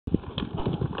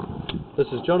This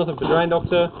is Jonathan for Drain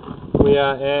Doctor. We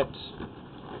are at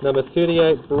number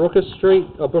 38 Brooker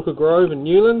Grove in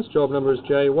Newlands. Job number is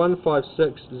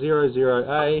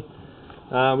J15600A.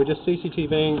 We're just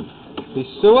CCTVing the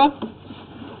sewer.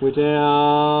 We're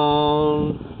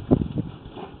down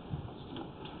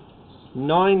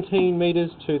 19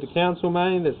 metres to the council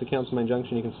main. That's the council main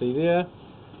junction you can see there.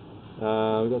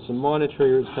 We've got some minor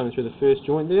tree roots coming through the first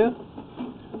joint there.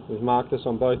 We've marked this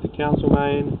on both the council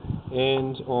main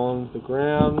and on the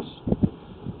ground.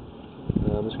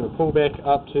 I'm just going to pull back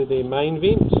up to the main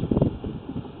vent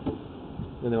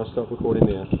and then I'll stop recording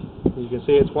there. You can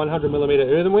see it's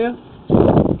 100mm earthenware.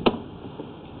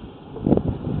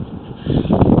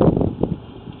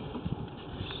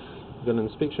 We've got an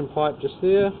inspection pipe just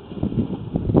there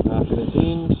after this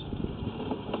end.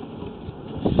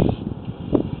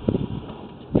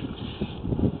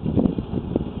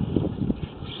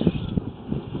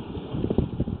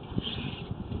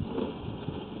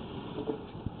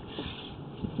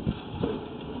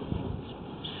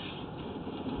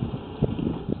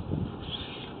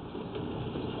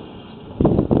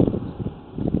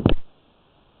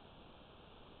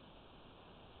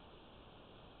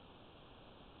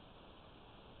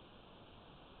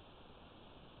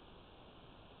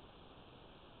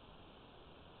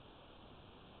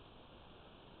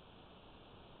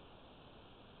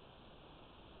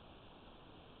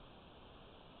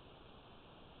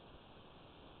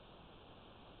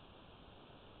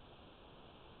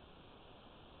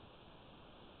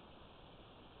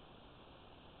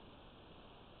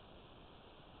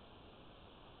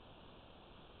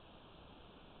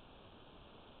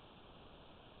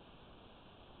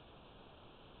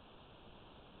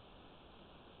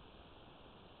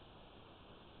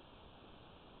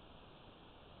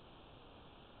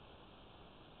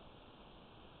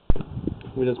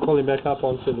 We're just pulling back up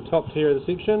onto the top tier of the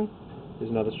section. There's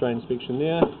another strain inspection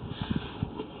there.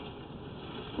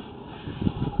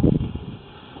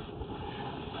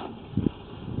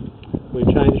 We've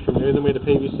changed from earthenware to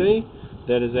PVC.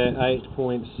 That is at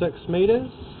 8.6 metres.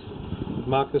 We've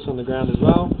marked this on the ground as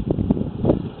well.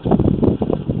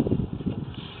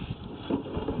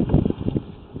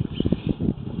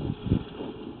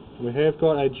 We have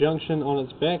got a junction on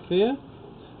its back there.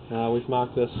 We've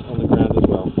marked this on the ground as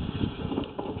well.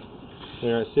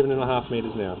 We're at 7.5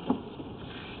 metres now.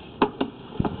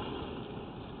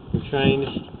 We've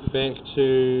changed back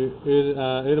to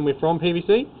earthenware from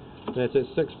PVC. That's at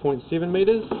 6.7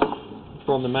 metres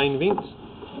from the main vent.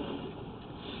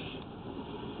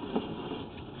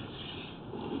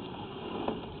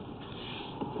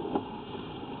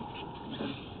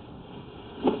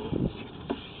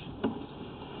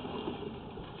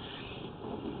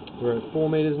 We're at 4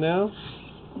 metres now.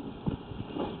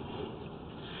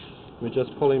 We're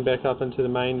just pulling back up into the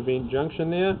main vent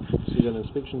junction there. So you've got an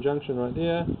inspection junction right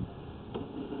there.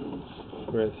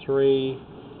 We're at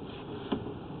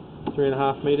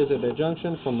 3.5 metres at that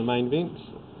junction from the main vent.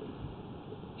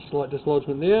 Slight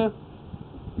dislodgement there.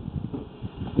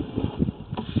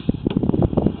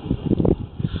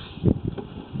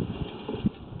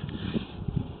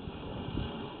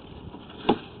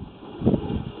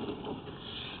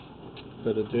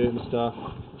 Bit of dirt and stuff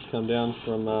that's come down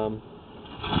from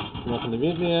up in the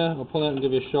vent there. I'll pull out and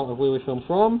give you a shot of where we filmed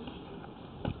from.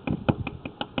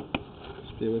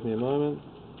 Just bear with me a moment.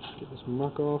 Get this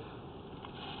muck off.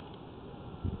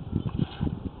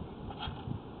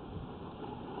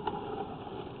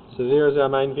 So there is our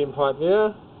main vent pipe there.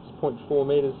 It's 0.4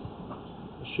 metres.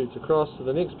 It shoots across to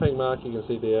the next pink mark you can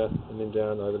see there, and then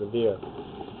down over to there.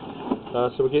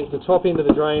 So we get the top end of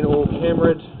the drain all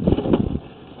cameraed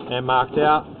and marked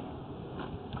out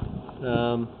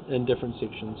in different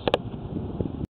sections.